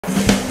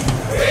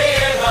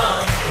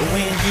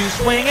to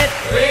swing it,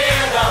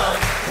 rhythm,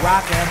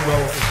 rock and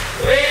roll,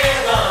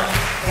 rhythm,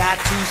 got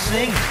to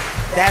sing,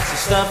 that's the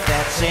stuff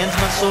that sends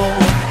my soul.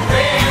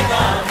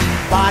 rhythm,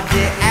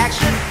 Body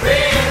action,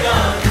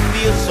 rhythm,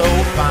 feels so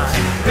fine.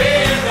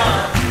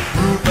 rhythm,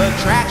 Group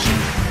attraction,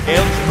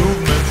 helps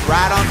movements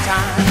right on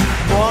time.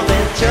 More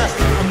than just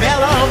a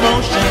mellow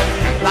motion,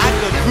 like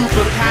a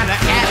Cooper kind of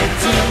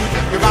attitude.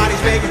 Your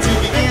body's begging to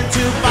begin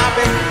to bop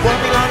it.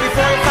 Won't be long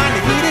before you find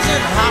the heat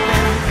isn't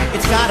hopping.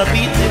 It's got a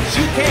beat that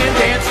you can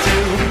dance to.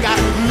 Got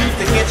a groove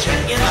that gets you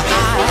in the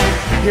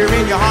eye. Here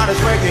in your heart is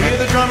where you hear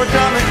the drummer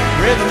drumming.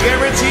 Rhythm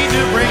guaranteed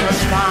to bring a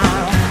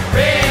smile.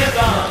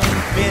 rhythm,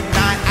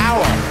 Midnight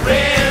hour,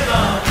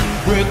 rhythm,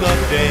 break of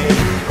day,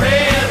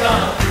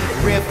 rhythm,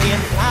 riff in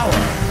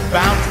flower,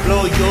 bound to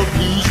blow your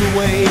blues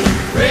away.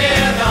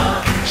 rhythm,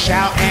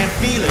 Shout and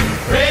feel it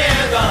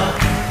rhythm,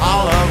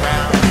 all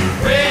around.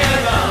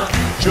 rhythm,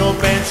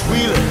 Jump and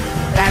squeal it,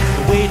 that's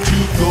the way to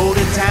go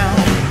to town.